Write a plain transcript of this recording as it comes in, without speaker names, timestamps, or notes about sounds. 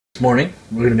morning,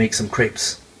 we're going to make some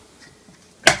crepes.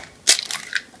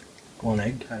 1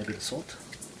 egg, add a bit of salt.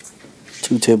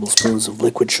 2 tablespoons of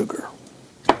liquid sugar.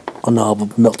 A knob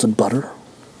of melted butter.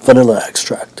 Vanilla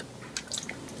extract.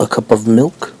 A cup of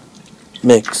milk.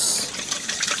 Mix.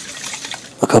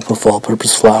 A cup of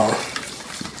all-purpose flour.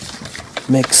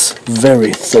 Mix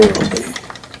very thoroughly.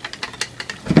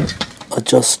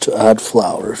 Adjust to add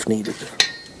flour if needed.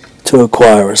 To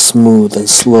acquire a smooth and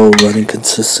slow-running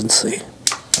consistency,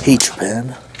 heat your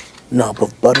pan, knob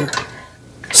of butter,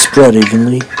 spread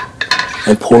evenly,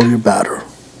 and pour your batter.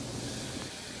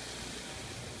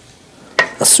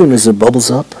 As soon as it bubbles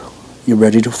up, you're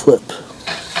ready to flip.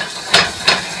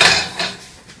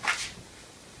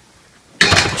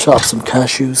 Chop some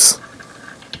cashews,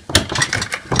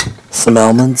 some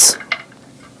almonds,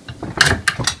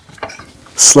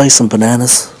 slice some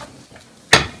bananas,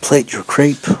 plate your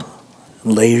crepe,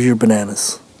 and layer your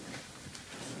bananas.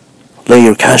 Lay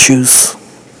your cashews,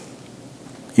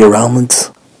 your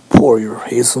almonds, pour your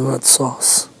hazelnut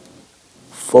sauce,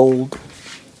 fold,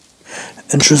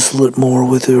 and drizzle it more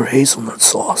with your hazelnut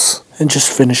sauce, and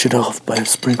just finish it off by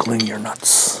sprinkling your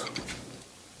nuts.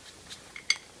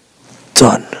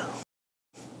 Done.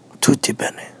 Tutti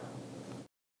bene.